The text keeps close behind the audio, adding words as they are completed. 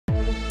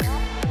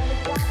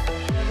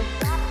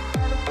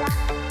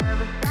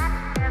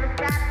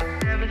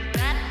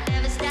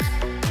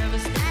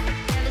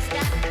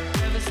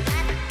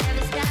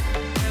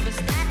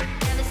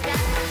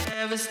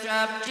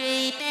stop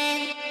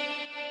cheating.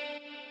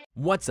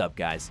 What's up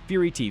guys,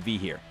 FuryTV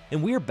here,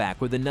 and we're back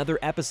with another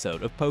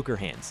episode of Poker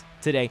Hands.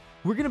 Today,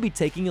 we're going to be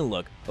taking a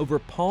look over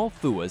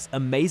Phua's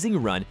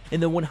amazing run in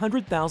the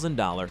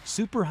 $100,000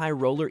 Super High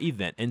Roller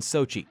event in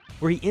Sochi,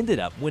 where he ended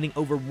up winning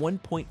over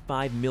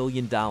 $1.5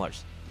 million.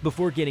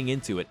 Before getting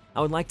into it,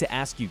 I would like to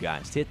ask you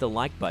guys to hit the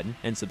like button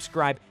and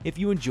subscribe if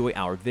you enjoy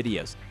our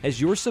videos, as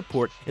your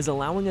support is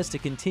allowing us to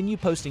continue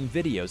posting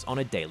videos on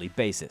a daily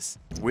basis.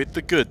 With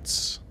the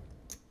goods.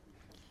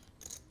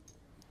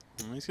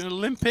 He's going to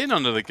limp in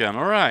under the gun,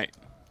 alright.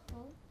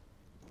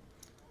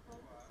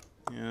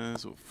 Yeah,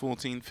 sort of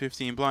 14,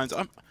 15 blinds.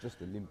 Just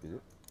a limp, is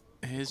it?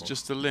 Here's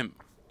just a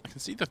limp. I can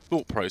see the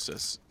thought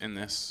process in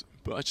this,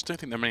 but I just don't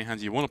think there are many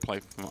hands you want to play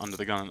from under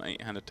the gun on an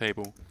 8-handed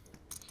table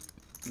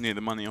near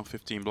the money or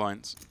 15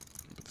 blinds.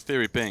 But the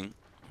theory being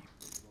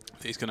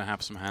that he's going to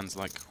have some hands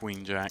like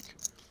Queen Jack,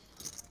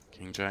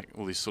 King Jack,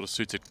 all these sort of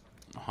suited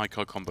high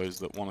card combos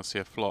that want to see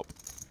a flop.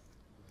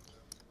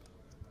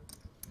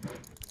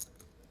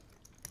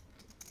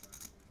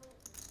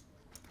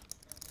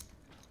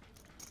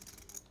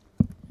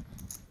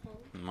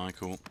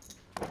 Michael,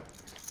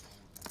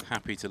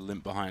 happy to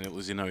limp behind it,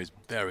 as you know, he's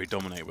very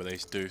dominant with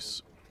ace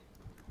deuce.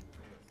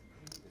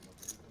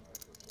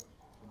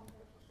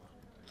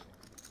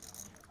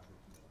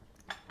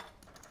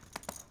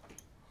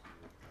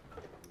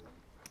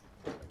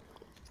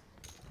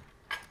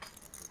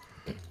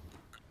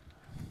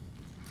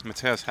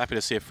 Mateus happy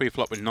to see a free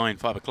flop with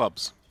 9-5 of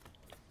clubs.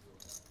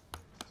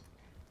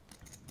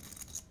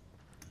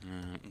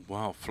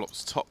 Wow,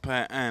 flops top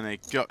pair and a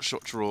gut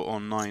shot draw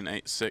on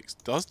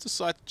 9-8-6. Does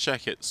decide to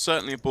check it.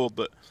 Certainly a board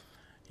that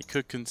he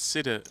could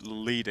consider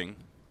leading,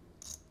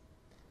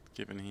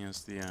 given he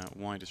has the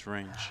widest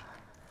range.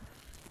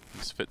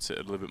 This fits it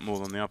a little bit more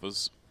than the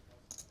others.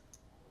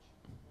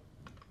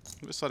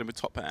 We're starting with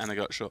top pair and a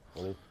gut shot.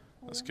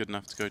 That's good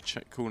enough to go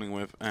check calling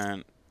with.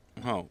 And,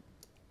 well,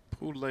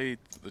 Paul laid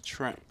the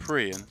trap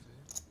pre and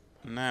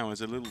now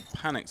is a little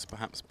panicked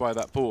perhaps by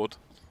that board.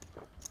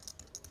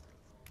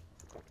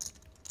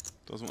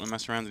 Doesn't want to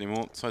mess around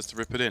anymore, decides to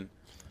rip it in.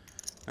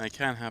 Now he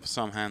can have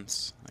some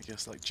hands, I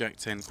guess like Jack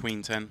 10,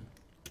 Queen 10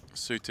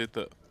 suited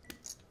that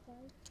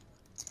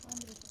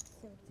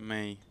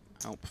may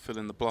help fill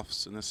in the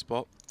bluffs in this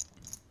spot.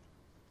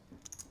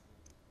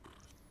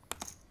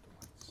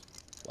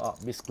 Ah,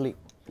 misclick.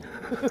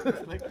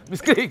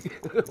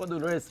 Misclick! Want to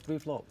raise free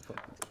flop.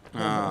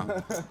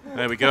 Ah,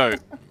 there we go.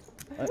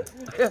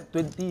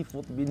 20,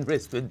 40, been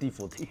raised 20,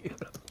 40.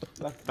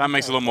 That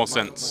makes a lot more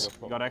sense.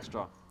 You got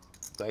extra.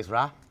 Got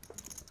extra?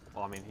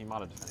 Well, I mean, he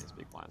might have defended his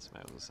big blinds, so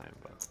maybe it was the same,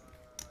 but...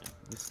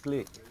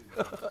 Misclick.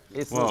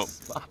 It's Well,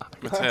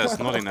 Mateus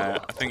nodding there.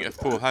 I think if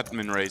Paul had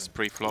been raised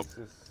pre-flop,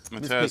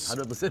 Mateus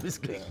 100%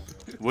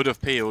 misclick. would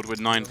have peeled with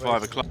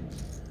 9-5 of club.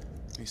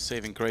 His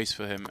saving grace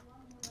for him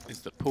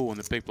is that Paul in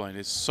the big blind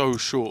is so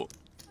short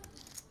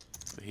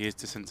that he is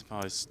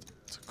disincentivized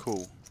to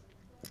call.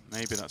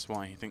 Maybe that's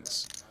why he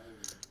thinks,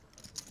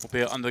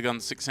 albeit undergun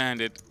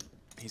 6-handed,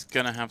 he's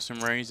going to have some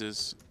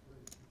raises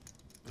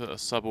that are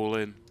sub all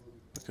in,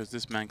 because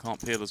this man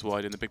can't peel as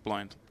wide in the big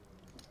blind.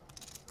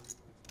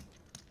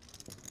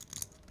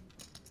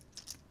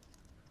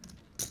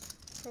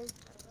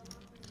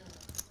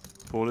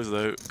 Paul is,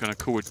 though, going to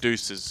call with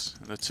deuces.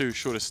 The two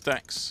shortest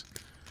stacks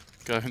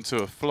go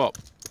into a flop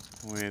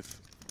with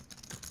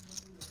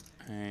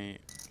a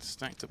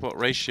stack to pot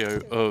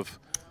ratio of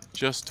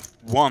just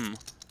 1.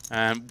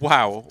 And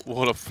wow,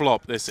 what a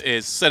flop this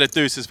is. Set of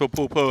deuces for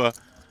Paul Phua.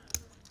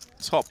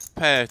 Top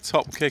pair,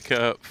 top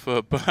kicker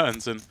for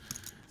Burns. And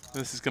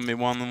this is going to be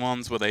one of the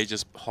ones where they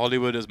just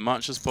Hollywood as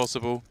much as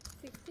possible.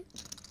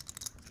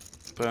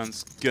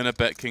 Burns going to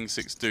bet King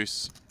 6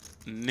 deuce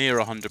near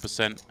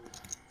 100%.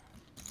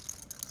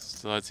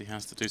 Decides he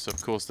has to do so,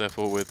 of course,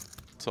 therefore, with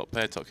top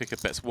pair, top kicker,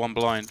 bets 1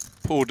 blind.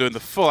 Paul doing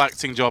the full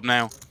acting job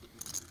now.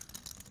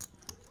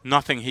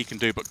 Nothing he can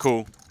do but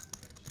call.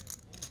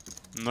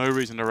 No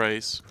reason to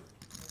raise.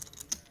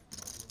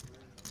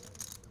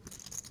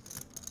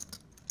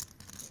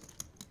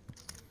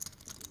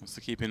 Wants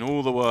to keep in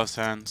all the worst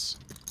hands.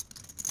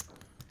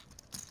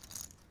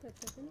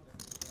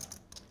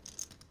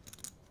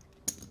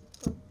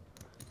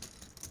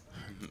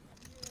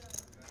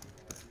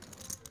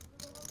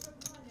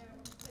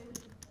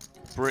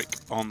 Brick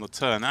on the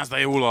turn, as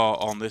they all are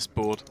on this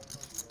board.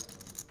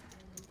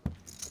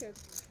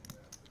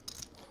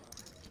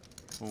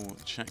 Oh,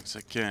 checks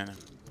again.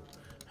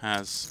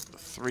 Has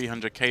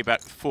 300k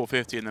back,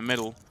 450 in the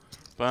middle.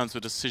 Burns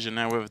with decision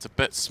now whether to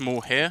bet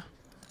small here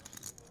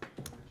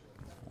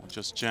or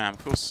just jam.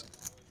 Of course,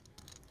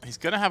 he's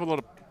going to have a lot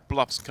of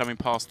bluffs coming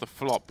past the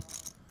flop.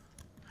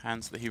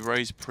 Hands that he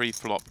raised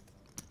pre-flop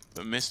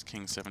but missed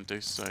King 7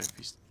 deuce. So if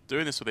he's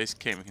doing this with ace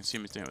king, we can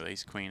assume he's doing it with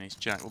ace queen, ace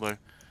jack. Although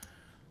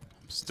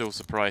I'm still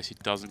surprised he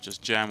doesn't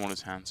just jam all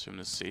his hands from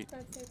the seat.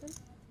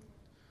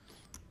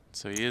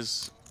 So he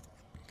is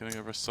going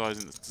over a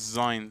sizing that's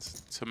designed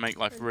to make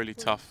life really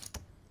tough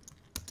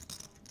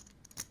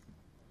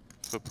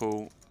for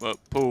Paul. But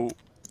Paul,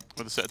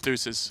 with a set of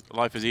deuces,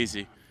 life is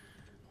easy.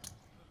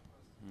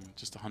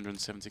 Just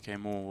 170k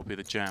more will be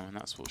the jam, and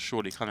that's what's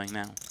surely coming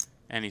now.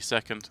 Any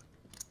second.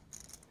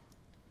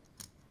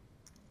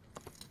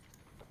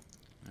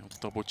 I'll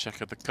double check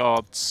at the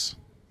cards.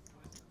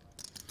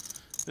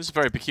 This is a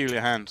very peculiar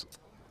hand.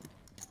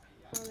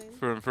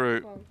 Through and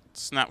through.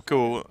 Snap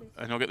cool,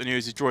 and you'll get the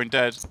news he's drawing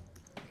dead.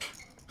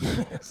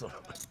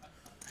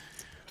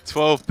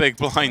 12 big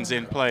blinds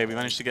in play. We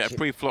managed to get a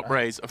pre-flop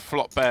raise, a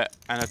flop bet,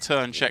 and a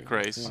turn check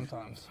raise.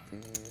 Sometimes.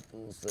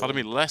 Pardon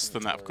me, less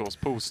than that, of course.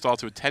 Paul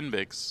started with 10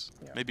 bigs,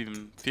 maybe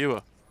even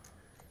fewer.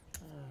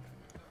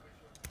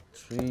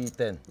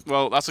 3-10.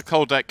 Well, that's a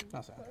cold deck,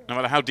 no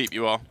matter how deep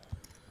you are.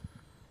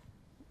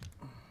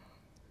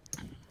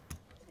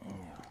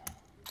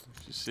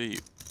 You see,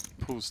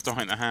 Paul's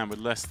starting the hand with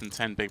less than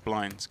 10 big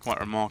blinds. Quite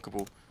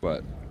remarkable.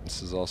 But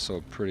this is also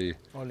a pretty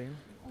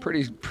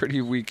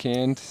weak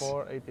hand.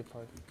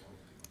 485.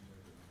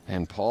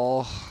 And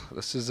Paul,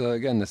 this is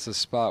again, this is a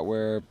spot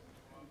where,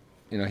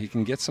 you know, he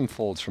can get some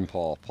folds from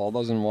Paul. Paul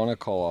doesn't want to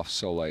call off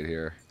so light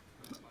here.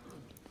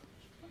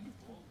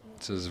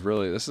 This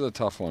is a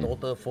tough one.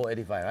 Total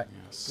 485, right? Yeah,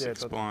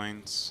 6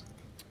 blinds.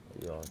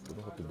 Yeah, don't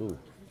know what to do.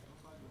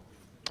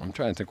 I'm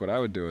trying to think what I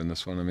would do in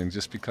this one. I mean,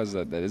 just because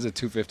that is a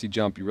 250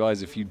 jump, you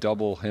realize if you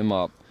double him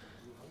up,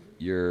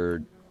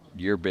 you're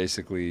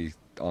basically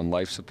on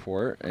life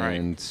support,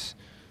 and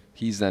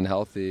he's then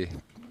healthy.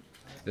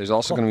 There's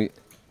also going to be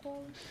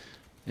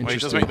Well, he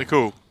does make the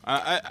call.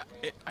 I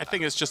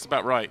think it's just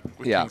about right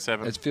with yeah, King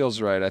 7. it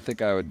feels right. I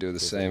think I would do the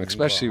same,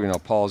 especially, you know,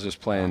 Paul's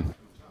just playing.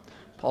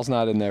 Paul's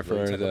not in there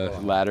for the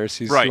ladders.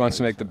 He wants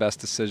to make the best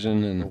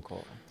decision. And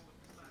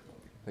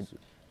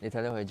he's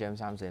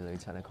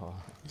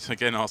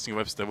again asking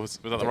Webster, was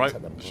that the right?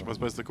 Was I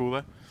supposed to call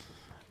there?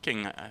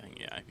 King, I think,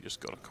 yeah, you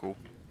just got to call.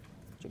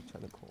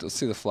 let's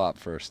see the flop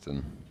first.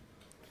 And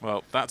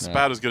well, that's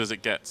about as good as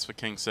it gets for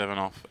King 7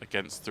 off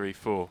against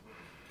 3-4.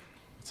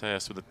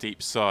 Mateus with a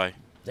deep sigh.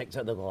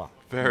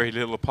 Very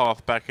little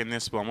path back in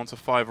this one. Wants a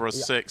 5 or a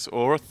 6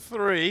 or a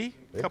 3.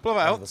 Couple of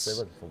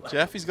outs.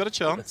 Jeff, he's got a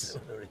chance.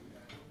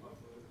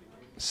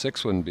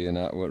 6 wouldn't be an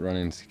out. What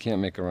running? He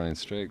can't make a running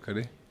straight, could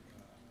he?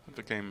 It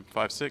became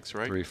 5-6,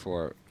 right?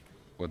 3-4.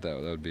 What that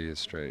would be a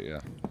straight,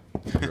 yeah.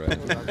 Right.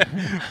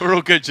 We're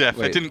all good, Jeff.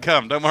 Wait, it didn't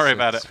come. Don't worry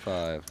about it.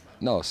 6-5.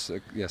 No,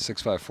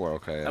 6-5-4.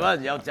 Okay.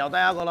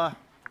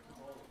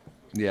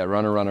 Yeah.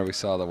 Runner. We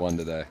saw the one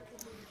today.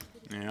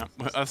 Yeah,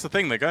 well, that's the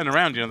thing. They're going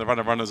around, you know, the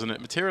runners, and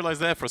it materialized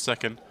there for a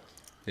second.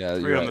 Yeah,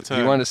 3 on the turn.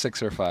 He wanted a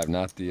 6 or 5,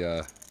 not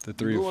the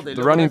 3.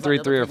 The running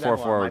 3-3 or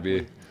 4-4 would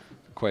be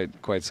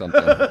quite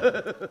something.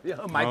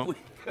 Well,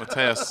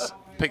 Mateus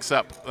picks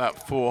up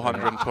that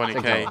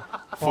 420k,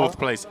 4th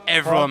place.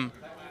 Everyone.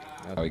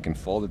 How he can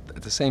fold it.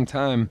 At the same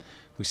time,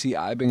 we see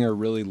Ibinger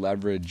really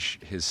leverage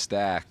his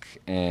stack,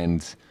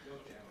 and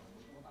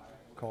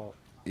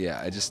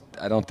yeah,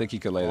 I don't think he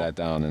could lay that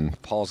down, and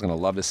Paul's gonna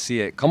love to see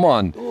it. Come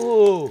on,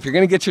 if you're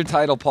gonna get your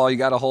title, Paul, you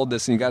got to hold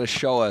this, and you got to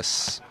show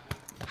us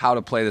how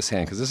to play this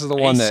hand, because this is the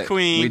one that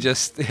Queen we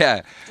just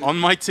on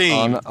my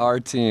team, on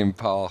our team,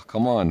 Paul.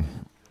 Come on.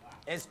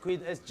 Ace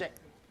Queen, Ace Jack.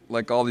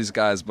 Like all these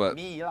guys, but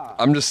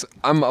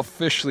I'm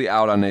officially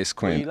out on Ace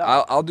Queen.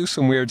 I'll do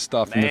some weird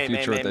stuff in the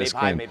future with Ace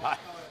Queen.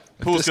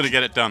 Paul's gonna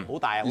get it done.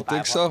 You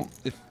think so?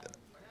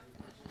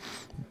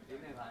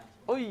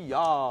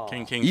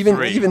 King,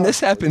 even this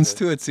happens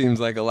too. It seems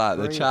like a lot.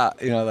 The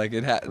chop, you know, like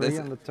it had.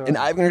 And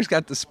Ibinger's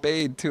got the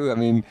spade too. I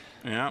mean,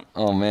 yeah.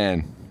 Oh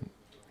man.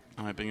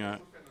 Ibinger.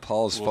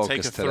 Paul's will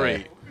focused take a 3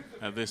 today.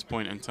 at this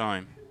point in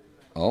time.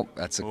 Oh,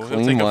 that's a He'll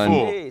clean take a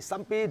one.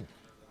 4.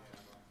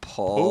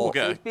 Paul will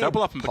get a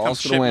double up and become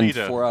Paul's chip gonna win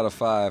leader. 4 out of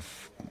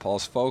 5.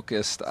 Paul's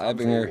focused.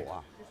 Ibinger.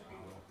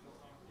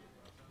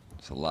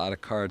 There's a lot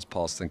of cards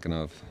Paul's thinking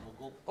of.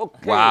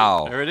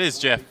 Wow. There it is,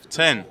 Jeff.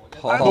 10.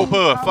 Paul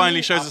Phua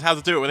finally shows us how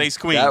to do it with Ace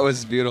Queen. That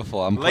was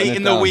beautiful. I'm Late putting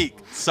in it the down. week,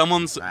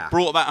 someone's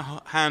brought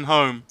that hand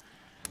home,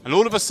 and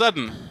all of a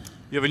sudden,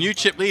 you have a new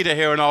chip leader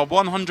here in our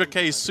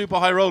 100k super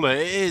high roller.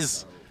 It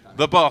is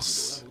the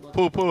boss,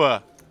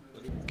 Phua.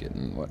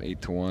 Getting what,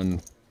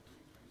 8-1.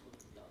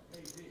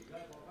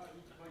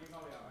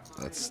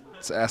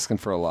 It's asking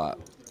for a lot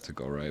to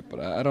go right, but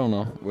I don't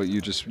know. What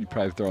you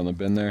probably throw in the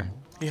bin there.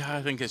 Yeah,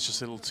 I think it's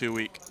just a little too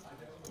weak.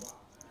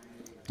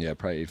 Yeah,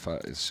 probably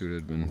 8-5 is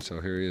suited, and so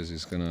here he is.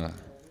 He's gonna.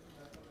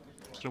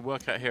 It's gonna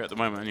work out here at the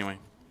moment anyway.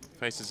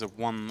 Faces of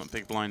 1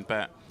 big blind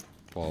bet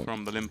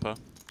from the limper.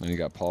 And you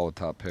got Paul with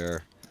top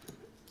pair.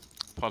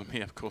 Pardon me,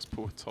 of course,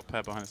 Paul with top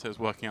pair behind us. It's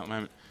working out at the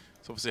moment.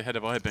 It's obviously ahead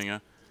of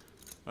Ibinger,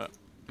 but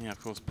yeah,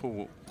 of course,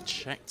 Paul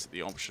checked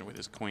the option with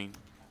his queen.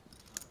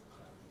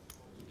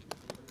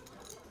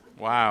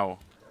 Wow.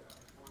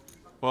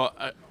 Well,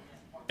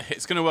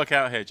 it's going to work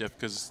out here, Jeff,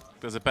 because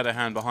there's a better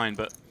hand behind,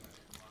 but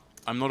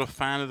I'm not a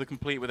fan of the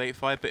complete with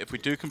 8-5, but if we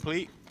do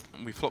complete,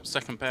 and we flop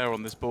second pair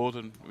on this board,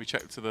 and we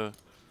check to the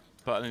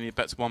button and he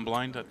bets 1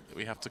 blind,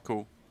 we have to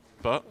call.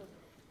 But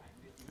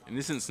in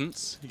this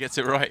instance, he gets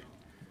it right.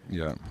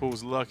 Yeah.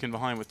 Paul's lurking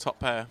behind with top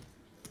pair.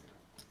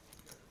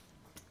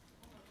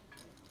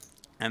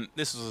 And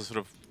this was a sort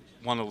of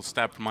one little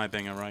stab from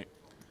Ibinger, right?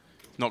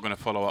 Not going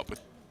to follow up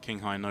with king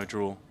high, no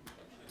draw.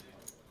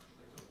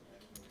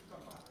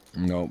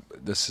 No,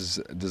 this is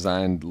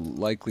designed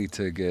likely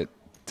to get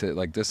to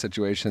like this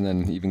situation,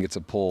 then even gets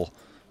a pull,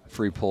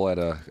 free pull at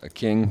a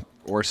king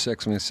or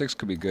 6. I mean, a 6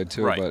 could be good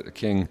too, Right. but a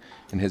king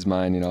in his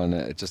mind, you know, and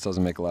it just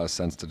doesn't make a lot of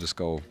sense to just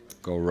go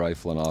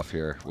rifling off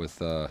here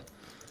with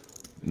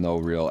no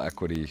real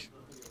equity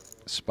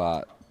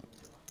spot.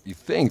 You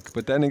think,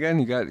 but then again,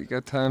 you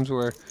got times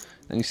where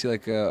then you see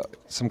like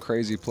some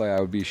crazy play. I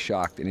would be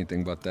shocked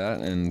anything but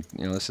that, and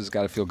you know, this has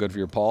got to feel good for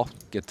your Paul.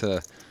 Get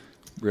to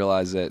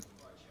realize that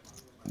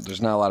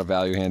there's not a lot of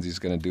value hands he's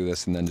going to do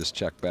this and then just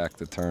check back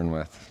the turn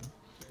with.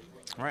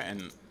 Right,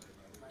 and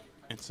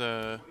it's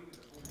a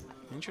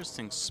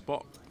interesting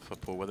spot for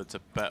Paul, whether to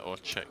bet or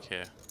check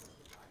here.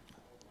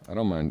 I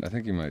don't mind. I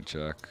think he might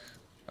check.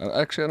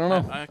 Actually, I don't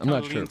know. I I'm kind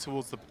not of sure. lean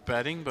towards the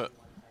betting, but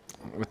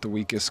With the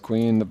weakest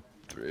queen,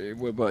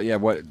 but yeah,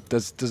 what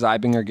does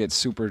Ibinger get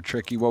super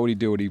tricky? What would he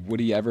do? Would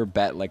he ever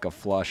bet like a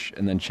flush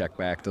and then check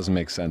back? Doesn't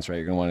make sense, right?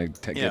 You're gonna want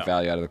to Yeah. get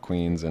value out of the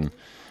queens and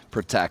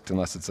protect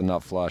unless it's a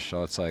nut flush.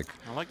 So it's like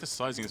I like the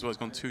sizing as well. It's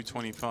gone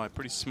 225,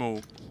 pretty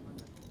small.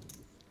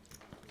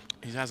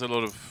 He has a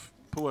lot of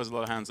Paul has a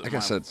lot of hands that I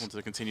guess might that's- want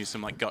to continue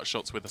some like gut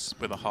shots with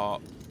a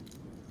heart.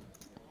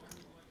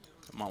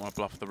 Might want to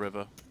bluff the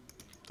river.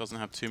 Doesn't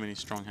have too many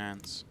strong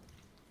hands,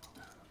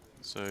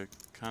 so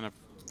kind of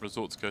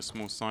resort to go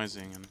small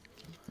sizing. And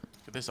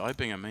look at this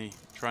Ibinger me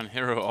trying to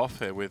hero it off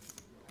here with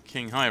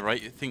king high,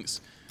 right? It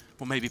thinks,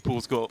 well, maybe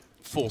Paul's got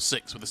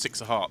 4-6 with a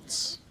 6 of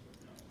hearts,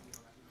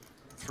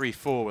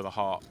 3-4 with a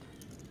heart.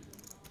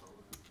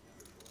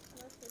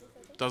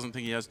 Doesn't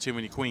think he has too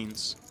many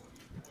queens.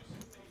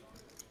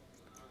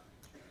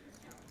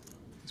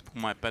 He's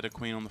Paul might bet a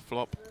queen on the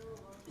flop.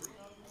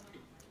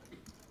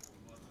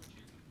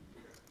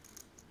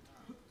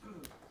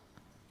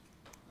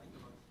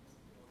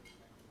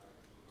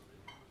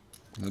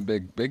 a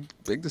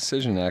big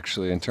decision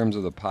actually in terms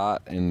of the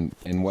pot and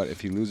what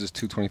if he loses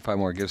 225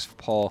 more, gives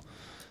Paul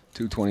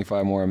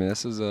 225 more. I mean,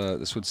 this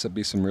would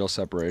be some real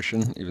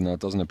separation, even though it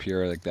doesn't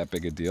appear like that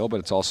big a deal. But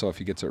it's also if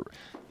he gets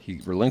he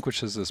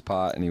relinquishes this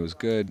pot and he was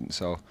good,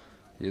 so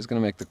he is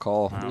going to make the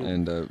call. Wow.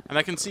 And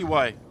I can see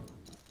why,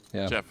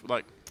 yeah, Jeff.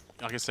 Like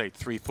I say,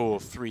 3-4,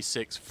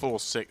 3-6,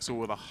 4-6, all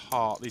with a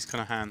heart. These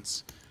kind of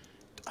hands.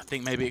 I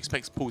think maybe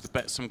expects Paul to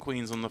bet some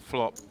queens on the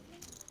flop.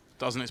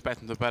 Doesn't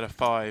expect him to bet a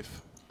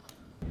 5.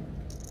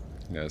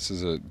 yeah, this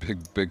is a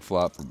big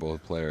flop for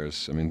both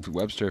players. I mean,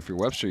 Webster, if you're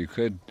Webster, you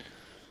could.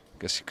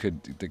 Guess you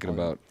could be thinking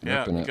about Yeah,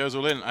 ripping it it. goes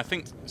all in. I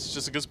think it's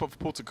just a good spot for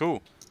Paul to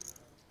call.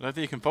 I don't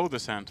think you can fold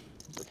this hand.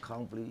 The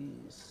count,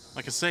 please.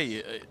 Like I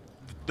say,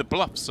 the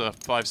bluffs are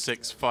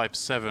 5-6,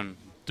 5-7,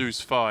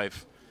 deuce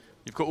 5.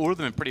 You've got all of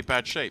them in pretty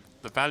bad shape.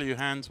 The value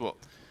hands, well,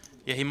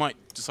 yeah, he might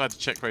decide to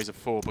check raise a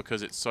 4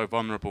 because it's so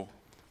vulnerable.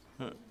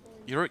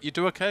 You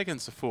do okay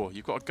against a 4.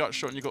 You've got a gut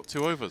shot and you've got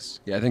 2 overs.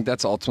 Yeah, I think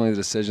that's ultimately the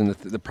decision.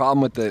 The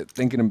problem with the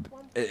thinking,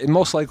 it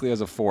most likely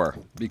as a 4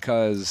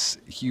 because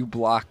you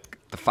block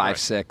the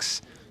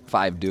 5-6,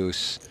 5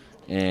 deuce,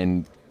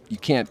 and you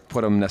can't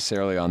put him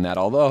necessarily on that.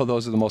 Although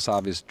those are the most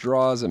obvious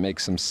draws, it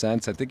makes some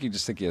sense. I think you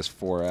just think he has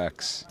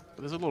 4x.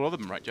 But there's a lot of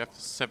them, right, Jeff?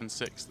 The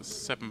 7-6, the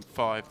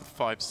 7-5,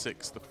 the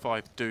 5-6, the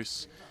 5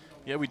 deuce.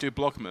 Yeah, we do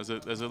block them. There's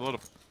a lot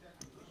of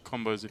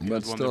combos if you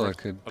But had one still, that it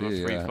could of a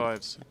be, 3 yeah.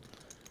 5s.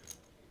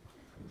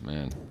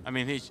 Man, I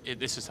mean, this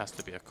just has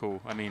to be a call.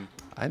 I mean,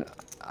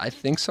 I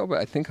think so, but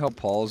I think how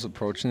Paul's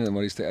approaching it and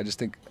what he's I just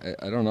think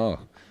I don't know.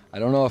 I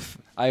don't know if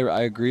I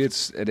agree. It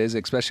is,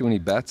 especially when he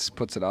bets,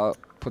 puts out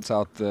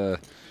the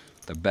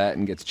bet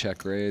and gets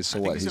check raised. So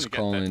I think what he's gonna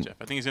calling. get there,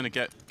 Jeff. I think he's going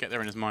to get there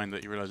in his mind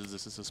that he realizes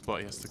this is a spot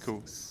he has to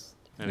call.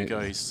 There we go.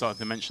 He's starting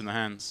to mention the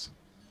hands.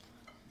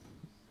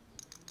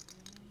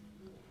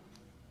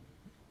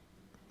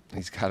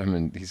 He's got him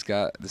in.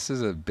 This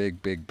is a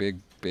big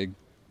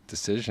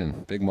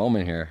decision, big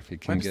moment here. If he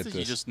can Webster, get you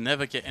this. just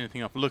never get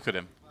anything off. Look at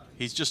him.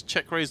 He's just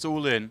check raised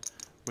all in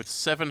with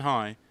 7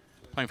 high,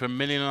 playing for $1.5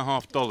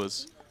 million.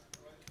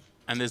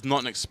 And there's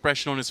not an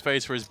expression on his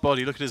face for his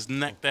body. Look at his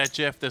neck there,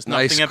 Jeff. There's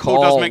Nice nothing. And call.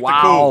 Paul does make the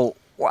call.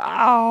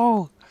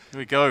 Wow. Here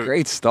we go.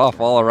 Great stuff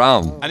all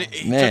around. And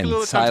it Man, took a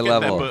little it's time high to get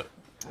level. there,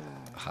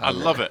 but I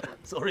love it.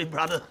 Sorry,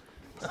 brother.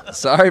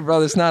 Sorry,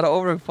 brother, it's not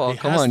over, Paul. He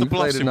Come has on, the you played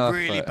bluffs in enough.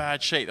 really but-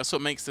 bad shape. That's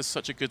what makes this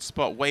such a good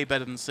spot. Way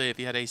better than, say, if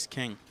he had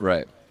ace-king.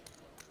 Right.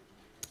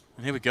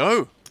 And here we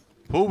go.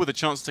 Paul with a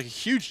chance to take a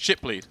huge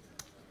chip lead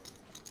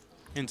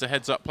into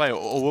heads-up play,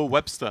 or will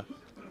Webster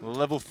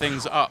level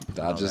things up?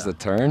 Dodges the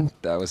turn.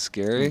 That was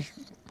scary.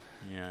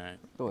 Yeah,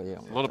 Oh, yeah.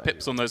 a lot of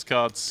pips on those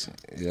cards.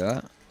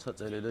 Yeah. Thật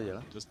sự là đây vậy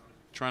đó. Just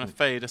trying to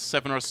fade a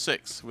 7 or a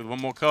 6 with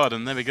one more card,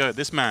 and there we go.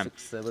 This man,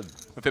 7.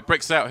 if it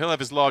bricks out, he'll have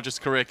his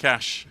largest career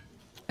cash.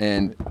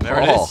 And There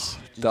it Paul is.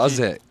 does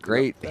it.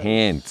 Great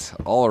hand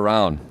all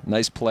around.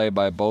 Nice play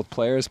by both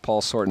players. Paul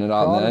sorting it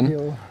out and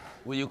then.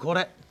 Will you call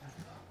that?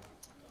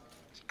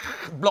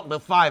 Block the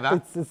 5, huh?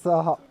 It's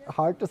a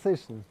hard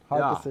decision.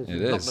 Hard Yeah. decision.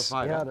 It Block the is.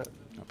 5. Yeah, huh?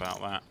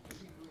 About that.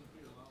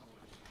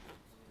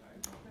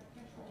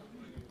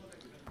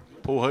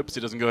 Paul hopes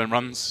he doesn't go in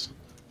runs.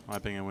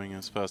 Ibinger wing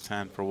his first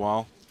hand for a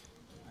while.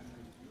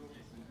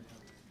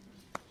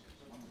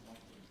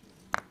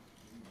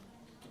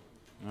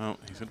 Well,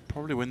 he's going to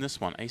probably win this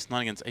one.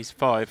 Ace-9 against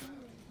Ace-5.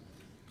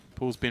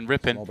 Paul's been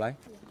ripping. More blind.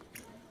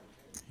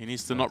 He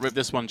needs to not rip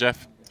this one,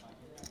 Jeff.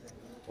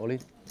 All in.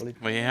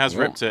 Well, he has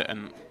ripped it,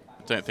 and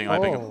I don't think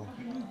Ibinger.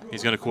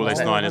 He's going to call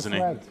Ace-9, isn't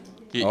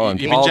he? You've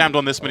been jammed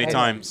on this many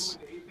times.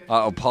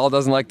 Paul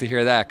doesn't like to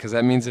hear that, because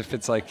that means if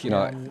it's like, you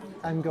know...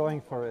 I'm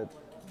going for it.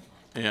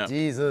 Yeah.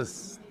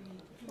 Jesus.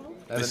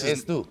 That's an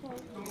Ace-2.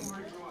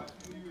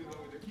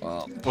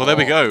 Well, there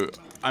we go.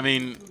 I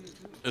mean,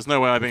 there's no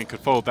way Ibinger could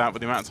fold that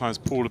with the amount of times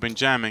Paul have been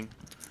jamming.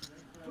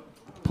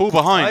 Paul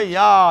behind.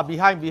 Yeah,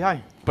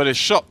 behind. But his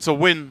shot to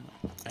win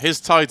his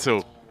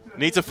title.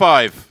 Needs a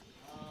 5.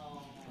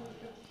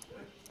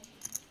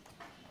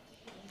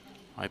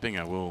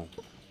 Ibinger will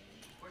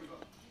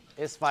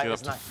Ace-5, get up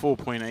to Ace-9.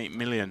 4.8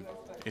 million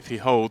if he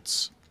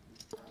holds.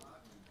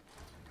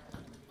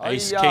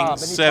 Ace, yeah, King,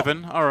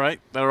 7. All right,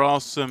 there are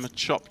some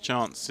chop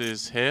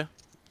chances here.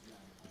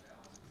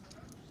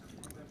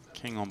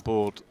 King on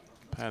board.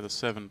 Pair the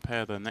 7,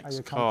 pair the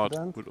next card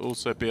would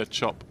also be a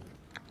chop.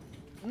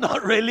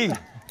 Not really.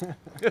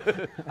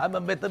 I'm a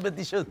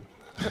mathematician.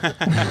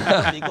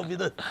 Be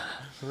confident.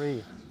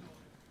 3.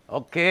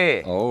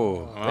 Okay.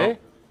 Oh. Well,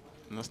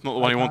 that's not the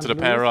one he wanted to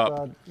pair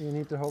up. You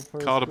need to hope for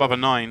Card above a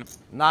 9.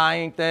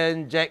 9,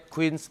 10, Jack,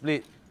 Queen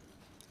split.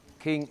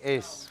 King,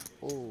 Ace.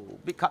 Oh,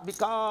 big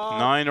card.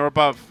 9 or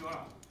above.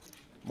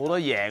 冇得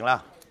贏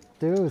啦.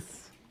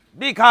 Deuce.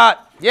 Big card.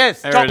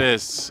 Yes. There chop. it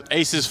is.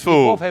 Ace is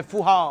full. Both have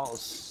full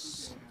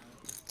house.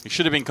 You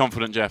should have been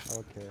confident, Jeff.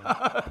 Okay.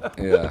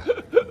 Yeah.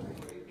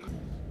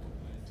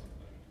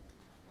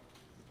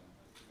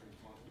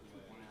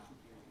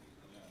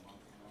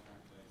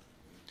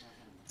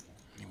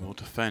 He will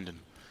defend, and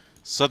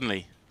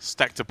suddenly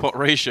stack to pot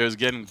ratio is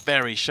getting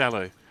very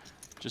shallow.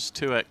 Just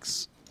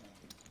 2x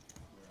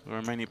the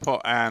remaining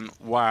pot, and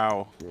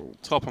wow,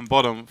 top and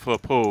bottom for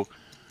Paul.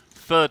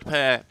 Third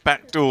pair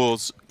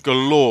backdoors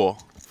galore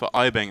for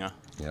Ibinger.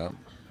 Yeah.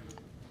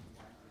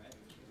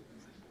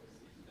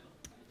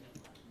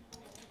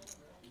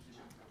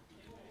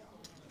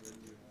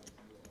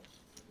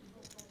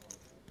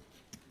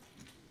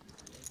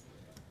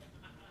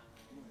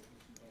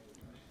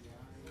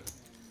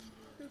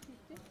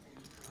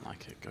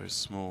 Like it goes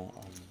small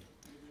on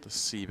the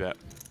C-bet.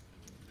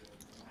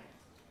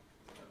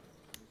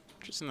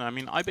 Interesting, I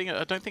mean, Ibinger,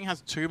 I don't think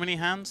has too many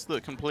hands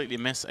that completely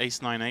miss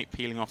Ace-9-8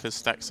 peeling off his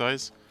stack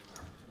size.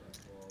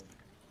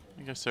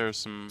 I guess there are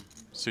some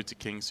suited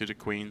kings, suited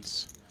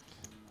queens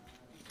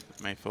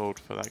that may fold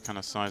for that kind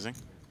of sizing.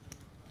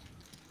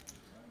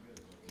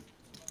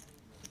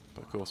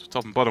 But of course,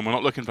 top and bottom, we're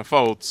not looking for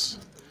folds.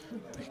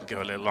 We can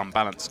go a little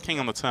unbalanced. King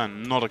on the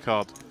turn, not a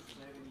card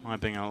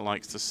Ibinger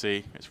likes to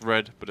see. It's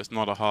red, but it's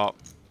not a heart.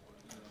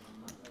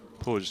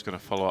 Paul's just going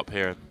to follow up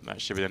here. That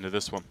should be the end of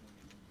this one.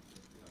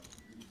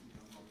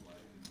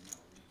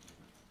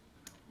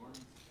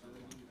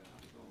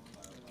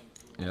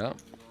 Yeah.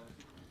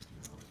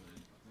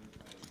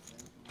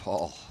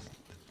 Paul,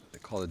 they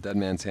call the dead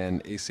man's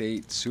hand.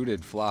 Ace-8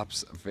 suited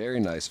flops, a very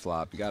nice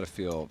flop. You got to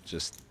feel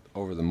just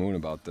over the moon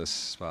about this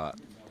spot.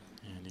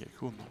 Yeah, and you get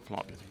cool on that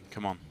flop.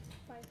 Come on.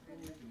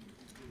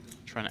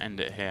 Trying to end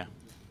it here.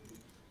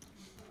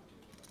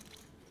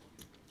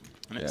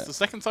 And it's the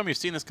second time we've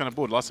seen this kind of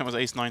board. Last time was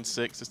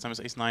Ace-9-6, this time was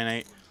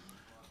Ace-9-8.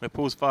 Where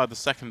Paul's fired the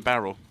second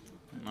barrel.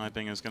 And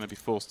Ibinger's going to be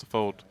forced to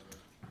fold.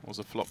 It was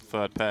a flop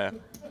third pair.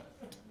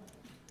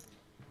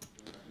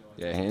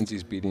 Yeah,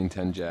 Handsy's beating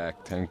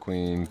 10-Jack,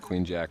 10-Queen,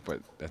 Queen-Jack,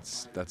 but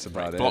that's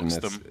about it. Blocks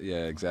And them.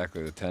 Yeah,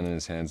 exactly. The 10 in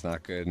his hand's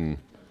not good, and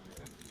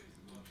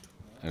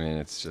I mean,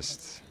 it's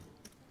just...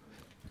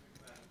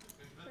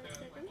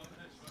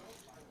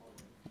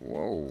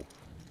 Whoa.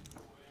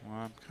 Well,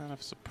 I'm kind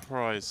of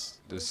surprised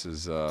This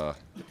is,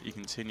 he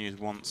continues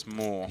once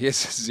more. he has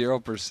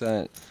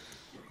 0%,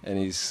 and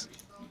he's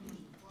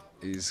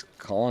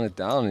calling it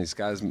down. These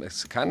guys,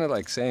 it's kind of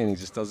like saying he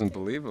just doesn't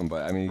believe him,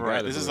 but I mean, you Right,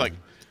 gotta this is believe like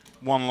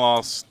him. one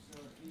last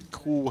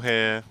cool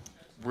here.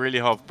 Really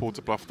hard for Paul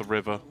to bluff the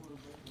river.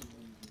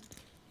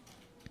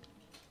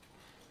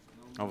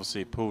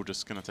 Obviously, Paul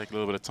just going to take a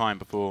little bit of time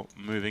before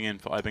moving in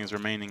for Ibinger's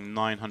remaining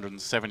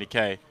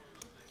 970k.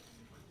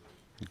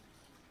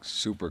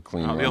 Super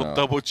clean. I'll run out.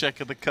 double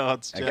check of the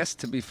cards, I Jeff. guess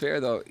to be fair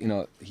though, you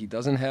know, he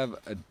doesn't have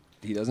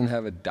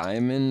a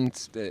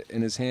diamond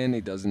in his hand.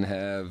 He doesn't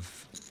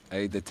have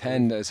the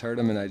 10 has hurt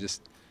him, and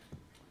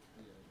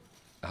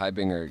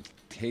Ibinger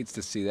hates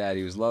to see that.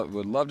 He would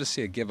love to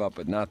see a give up,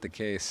 but not the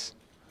case.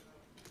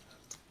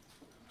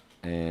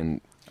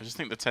 And I just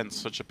think the 10's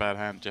such a bad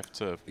hand, Jeff,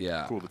 to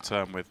cool the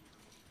turn with.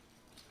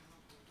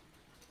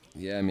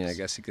 yeah, I mean, I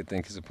guess he could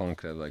think his opponent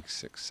could have like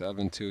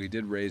 6-7 too. He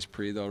did raise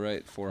pre though,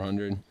 right?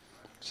 400.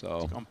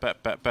 So On bet.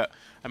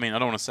 I mean, I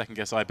don't want to second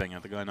guess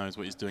Ibinger. The guy knows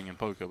what he's doing in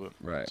poker, but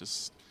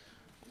just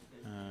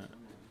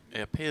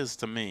it appears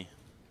to me,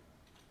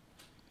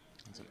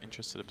 as an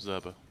interested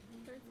observer,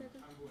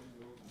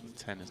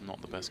 the 10 is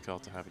not the best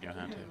card to have in your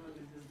hand here.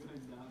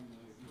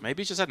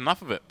 Maybe he's just had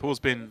enough of it. Paul's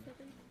been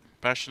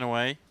bashing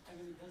away.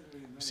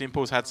 We've seen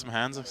Paul's had some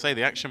hands. I say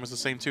the action was the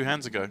same 2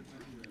 hands ago.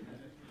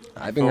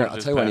 I'll folded tell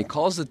his you when he bet.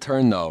 calls the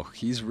turn though,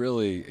 he's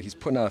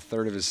putting out a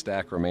third of his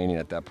stack remaining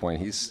at that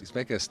point. He's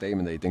making a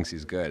statement that he thinks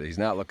he's good. He's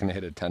not looking to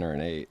hit a 10 or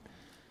an 8.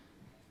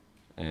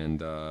 And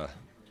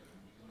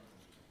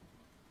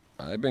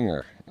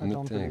Ibinger I in the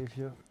don't tank. believe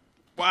you.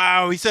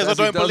 Wow, he says, I Says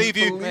he don't doesn't believe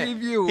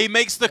you. you. He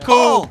makes the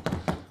call.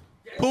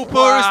 Paul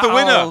Phua is the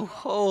winner.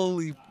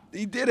 Holy,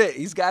 he did it.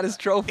 He's got his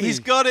trophy. He's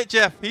got it,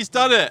 Jeff. He's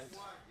done it.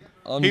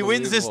 He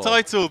wins this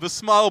Unbelievable. title. The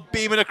smile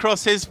beaming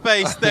across his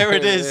face. There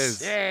it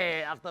is.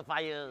 Yeah, after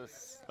 5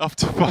 years.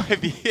 After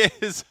 5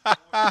 years.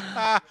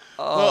 Well,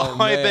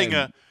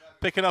 Ibinger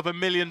picking up $1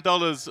 million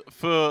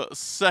for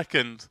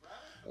second.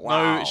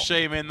 Wow. No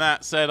shame in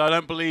that. Said, I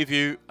don't believe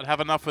you. I'd have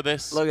enough of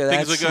this. Look at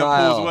Things that are going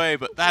smile. Paul's way,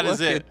 but that is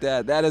Look it. at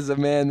that. That is a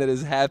man that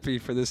is happy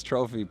for this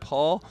trophy.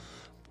 Paul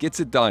gets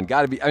it done.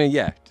 Got to be. I mean,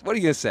 yeah. What are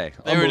you gonna say?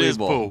 There it is,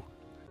 Unbelievable. Paul.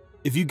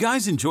 If you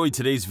guys enjoyed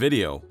today's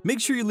video,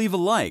 make sure you leave a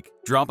like,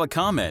 drop a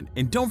comment,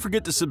 and don't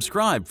forget to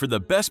subscribe for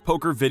the best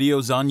poker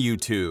videos on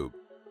YouTube.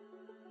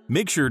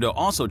 Make sure to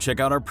also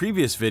check out our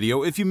previous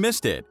video if you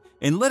missed it,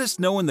 and let us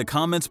know in the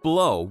comments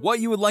below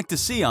what you would like to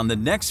see on the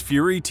next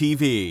Fury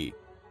TV.